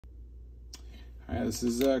Hi, this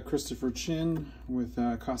is Christopher Chin with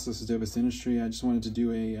Costas Adobis Industry. I just wanted to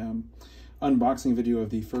do a unboxing video of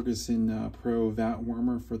the Ferguson Pro Vat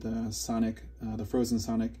Warmer for the Frozen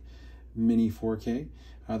Sonic Mini 4K.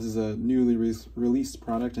 This is a newly released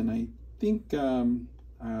product, and I think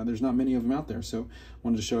there's not many of them out there, so I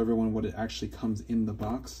wanted to show everyone what it actually comes in the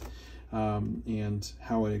box and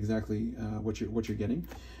how it exactly what you're getting.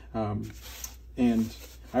 And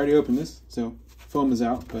I already opened this, so foam is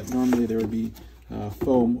out, but normally there would be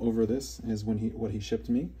foam over this is what he shipped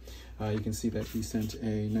me. You can see that he sent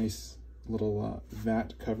a nice little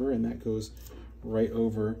vat cover, and that goes right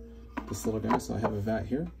over this little guy. So I have a vat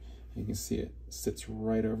here. You can see it sits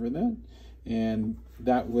right over that, and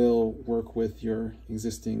that will work with your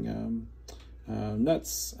existing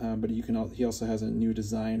nuts. But he also has a new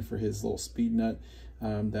design for his little speed nut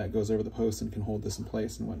that goes over the post and can hold this in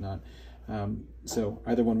place and whatnot. So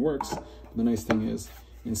either one works. The nice thing is,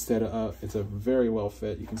 instead of it's a very well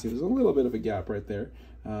fit. You can see there's a little bit of a gap right there,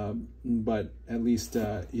 but at least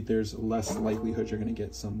there's less likelihood you're going to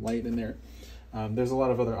get some light in there. There's a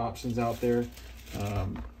lot of other options out there.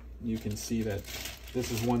 You can see that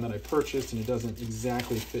this is one that I purchased, and it doesn't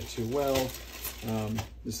exactly fit too well.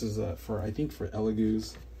 This is I think for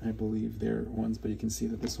Elegoo's, I believe they're ones, but you can see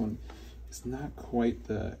that this one is not quite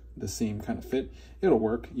the same kind of fit. It'll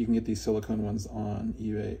work. You can get these silicone ones on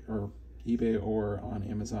eBay or on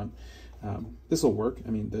Amazon. This will work.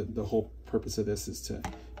 I mean, the whole purpose of this is to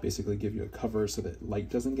basically give you a cover so that light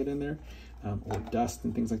doesn't get in there, or dust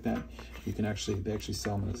and things like that. They actually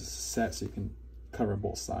sell them as a set, so you can cover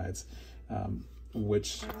both sides,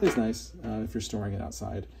 which is nice if you're storing it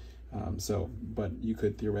outside. But you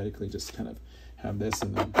could theoretically just kind of have this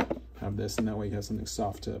and then have this, and that way you have something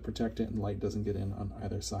soft to protect it, and light doesn't get in on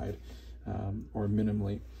either side, or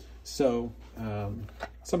minimally. So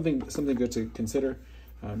something good to consider.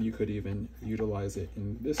 You could even utilize it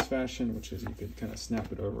in this fashion, which is you could kind of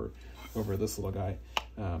snap it over this little guy.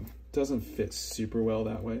 Doesn't fit super well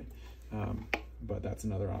that way, but that's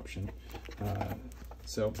another option.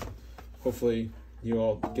 So hopefully you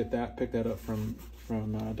all get that, pick that up from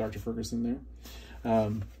Dr. Ferguson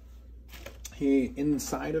there.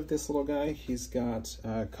 Inside of this little guy, he's got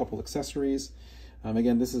a couple accessories.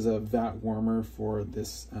 Again, this is a vat warmer for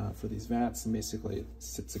these vats, and basically it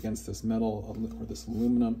sits against this metal or this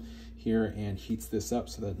aluminum here and heats this up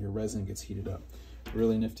so that your resin gets heated up.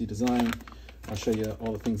 Really nifty design. I'll show you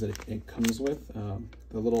all the things that it comes with.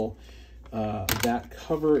 The little vat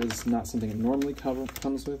cover is not something it normally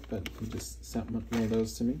comes with, but he just sent one of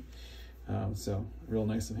those to me. So real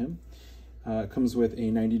nice of him. It comes with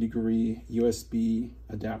a 90-degree USB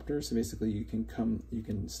adapter, so basically you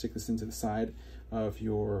can stick this into the side of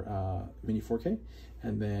your Mini 4K,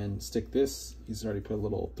 and then stick this. He's already put a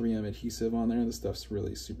little 3M adhesive on there. This stuff's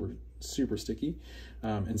really super sticky,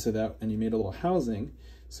 and he made a little housing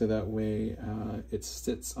so that way it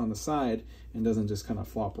sits on the side and doesn't just kind of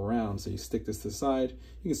flop around. So you stick this to the side.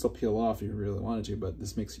 You can still peel off if you really wanted to, but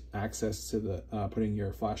this makes access to the putting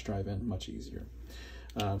your flash drive in much easier.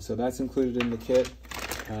 So that's included in the kit.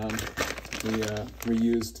 We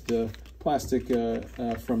reused the plastic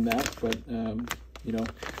from that, but you know,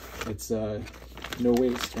 it's no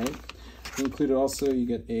waste, right? Included also, you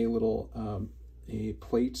get a little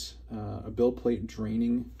a build plate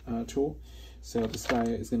draining tool. So this guy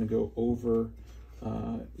is going to go over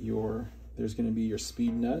there's going to be your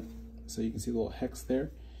speed nut. So you can see the little hex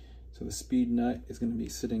there. So the speed nut is going to be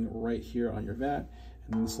sitting right here on your vat,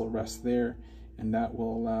 and then this will rest there. And that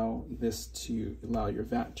will allow your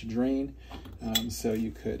vat to drain. So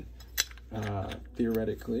you could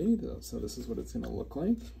theoretically, so this is what it's going to look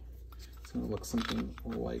like. It's going to look something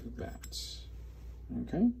like that.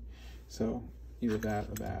 Okay, so either that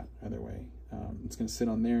or that, either way. It's going to sit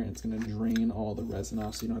on there, and it's going to drain all the resin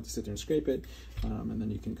off, so you don't have to sit there and scrape it. And then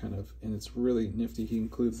you can and it's really nifty. He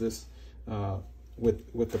includes this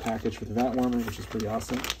with the package for the vat warmer, which is pretty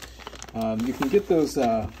awesome. You can get those.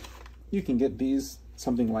 You can get these,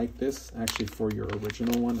 something like this, actually for your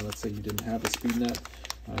original one. Let's say you didn't have a speed nut,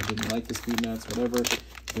 didn't like the speed nuts, whatever. You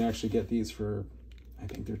can actually get these for, I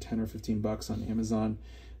think they're 10 or 15 bucks on Amazon.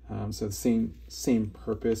 So the same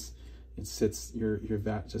purpose. It sits, your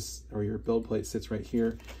vat or your build plate sits right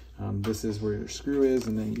here. This is where your screw is,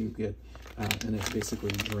 and then you get, and it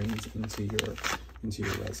basically drains into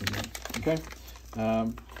your resin there. Okay.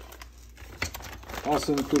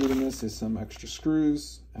 Also included in this is some extra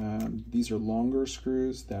screws. These are longer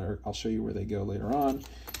screws that I'll show you where they go later on.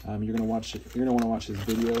 You're gonna want to watch his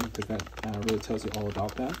video, because that really tells you all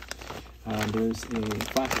about that. There's a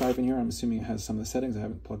flash drive in here. I'm assuming it has some of the settings. I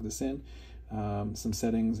haven't plugged this in. some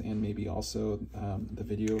settings, and maybe also the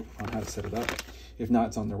video on how to set it up. If not,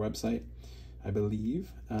 it's on their website, I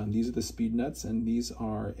believe. These are the speed nuts, and these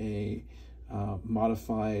are a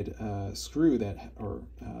modified screw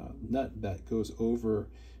nut that goes over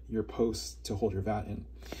your posts to hold your vat in.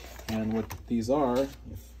 And what these are, if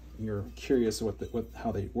you're curious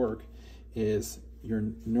how they work, is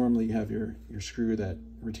normally you have your screw that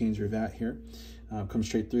retains your vat here, comes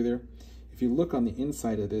straight through there. If you look on the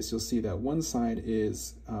inside of this, you'll see that one side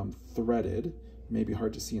is threaded. Maybe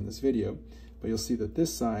hard to see in this video, but you'll see that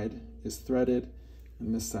this side is threaded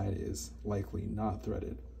and this side is likely not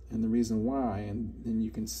threaded. And the reason why, and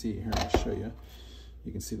you can see here, I'll show you.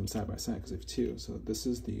 You can see them side by side because they have two. So this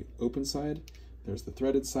is the open side, there's the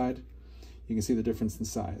threaded side. You can see the difference in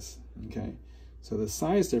size, okay? So the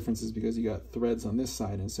size difference is because you got threads on this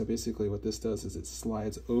side, and so basically what this does is it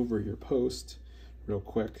slides over your post real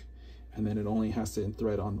quick, and then it only has to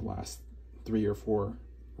thread on the last 3 or 4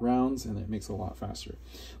 rounds, and it makes it a lot faster.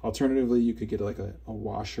 Alternatively, you could get like a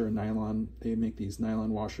washer, a nylon. They make these nylon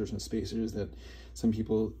washers and spacers that some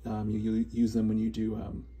people, you use them when you do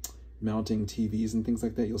mounting TVs and things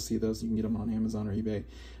like that. You'll see those. You can get them on Amazon or eBay.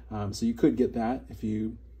 So you could get that if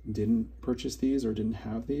you didn't purchase these or didn't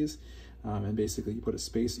have these. And basically you put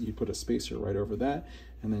a spacer right over that,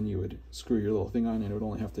 and then you would screw your little thing on, and it would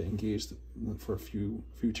only have to engage for a few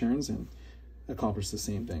turns and accomplish the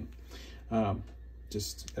same thing.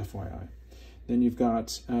 Just FYI. Then you've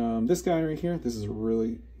got this guy right here. This is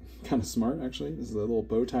really kind of smart, actually. This is a little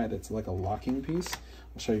bow tie that's like a locking piece.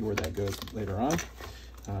 I'll show you where that goes later on.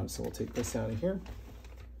 So we'll take this out of here.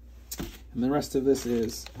 And the rest of this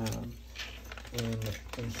is,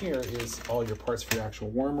 in here is all your parts for your actual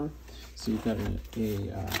warmer. So you've got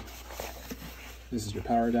this is your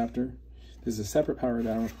power adapter. This is a separate power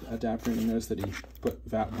adapter, and you notice that he put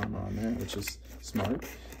Vat Warmer on there, which is smart.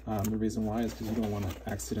 The reason why is because you don't want to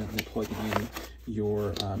accidentally plug in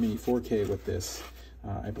your Mini 4K with this.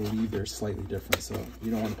 I believe they're slightly different, so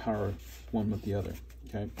you don't want to power one with the other,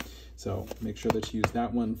 okay? So make sure that you use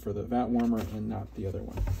that one for the Vat Warmer and not the other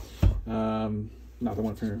one. Not the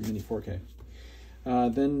one for your Mini 4K.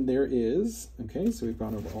 Then there is, okay, so we've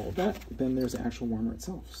gone over all of that. Then there's the actual warmer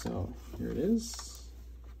itself. So here it is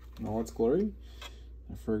in all its glory,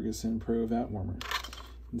 a Ferguson Pro Vat Warmer.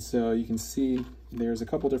 And so you can see there's a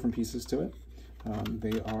couple different pieces to it. I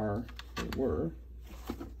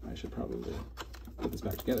should probably put this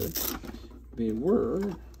back together. They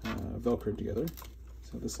were Velcroed together.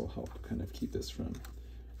 So this will help kind of keep this from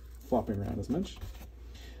flopping around as much.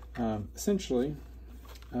 Essentially,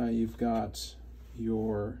 you've got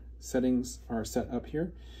your settings are set up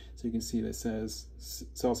here. So you can see that it says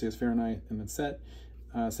Celsius, Fahrenheit, and then set.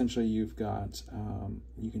 Essentially, you've got,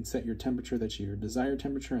 you can set your temperature, that's your desired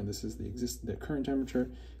temperature, and this is the current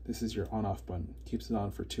temperature. This is your on-off button. Keeps it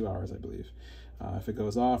on for 2 hours, I believe. If it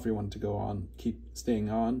goes off, or you want it to go on, keep staying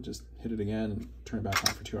on, just hit it again and turn it back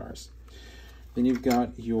on for 2 hours. Then you've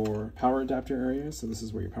got your power adapter area. So this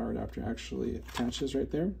is where your power adapter actually attaches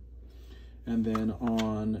right there. And then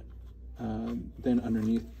then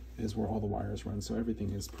underneath is where all the wires run. So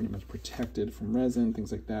everything is pretty much protected from resin,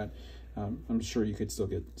 things like that. I'm sure you could still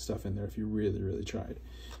get stuff in there if you really, really tried.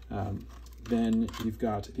 Then you've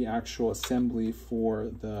got the actual assembly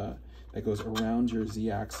for that goes around your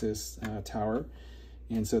Z-axis tower.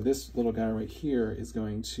 And so this little guy right here is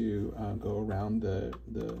going to go around the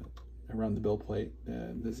build plate,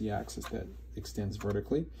 the Z-axis that extends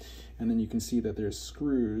vertically. And then you can see that there's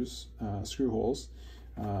screw holes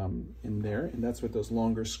in there, and that's what those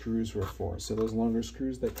longer screws were for. So those longer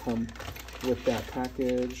screws that come with that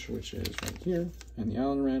package, which is right here, and the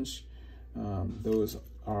Allen wrench, those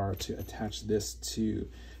are to attach this to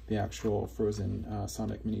the actual Frozen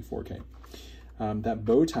Sonic Mini 4K. That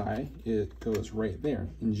bow tie, it goes right there,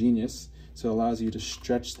 ingenious. So it allows you to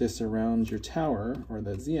stretch this around your tower or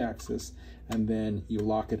the Z-axis, and then you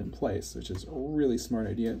lock it in place, which is a really smart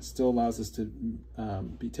idea. It still allows this to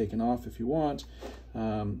be taken off if you want,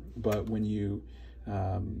 but when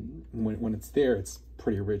it's there, it's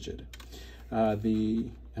pretty rigid.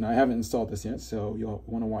 And I haven't installed this yet, so you'll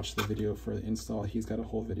want to watch the video for the install. He's got a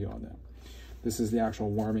whole video on that. This is the actual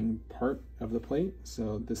warming part of the plate.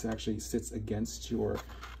 So this actually sits against your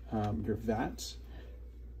vat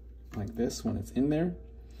like this when it's in there.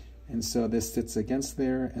 And so this sits against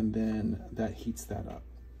there, and then that heats that up,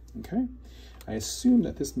 okay? I assume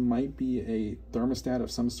that this might be a thermostat of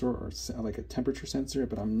some sort, or like a temperature sensor,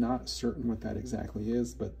 but I'm not certain what that exactly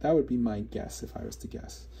is, but that would be my guess if I was to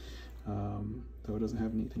guess. Though it doesn't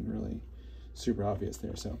have anything really super obvious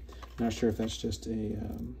there, so I'm not sure if that's just a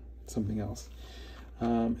something else.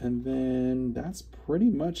 And then that's pretty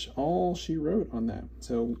much all she wrote on that.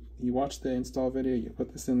 So you watch the install video, you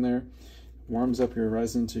put this in there, warms up your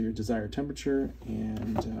resin to your desired temperature,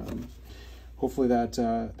 and hopefully that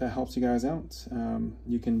helps you guys out.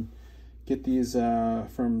 You can get these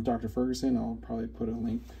from Dr. Ferguson. I'll probably put a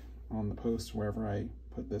link on the post wherever I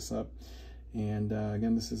put this up. And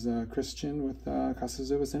again, this is Christian with Casa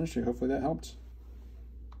de Vat Industry. Hopefully that helped.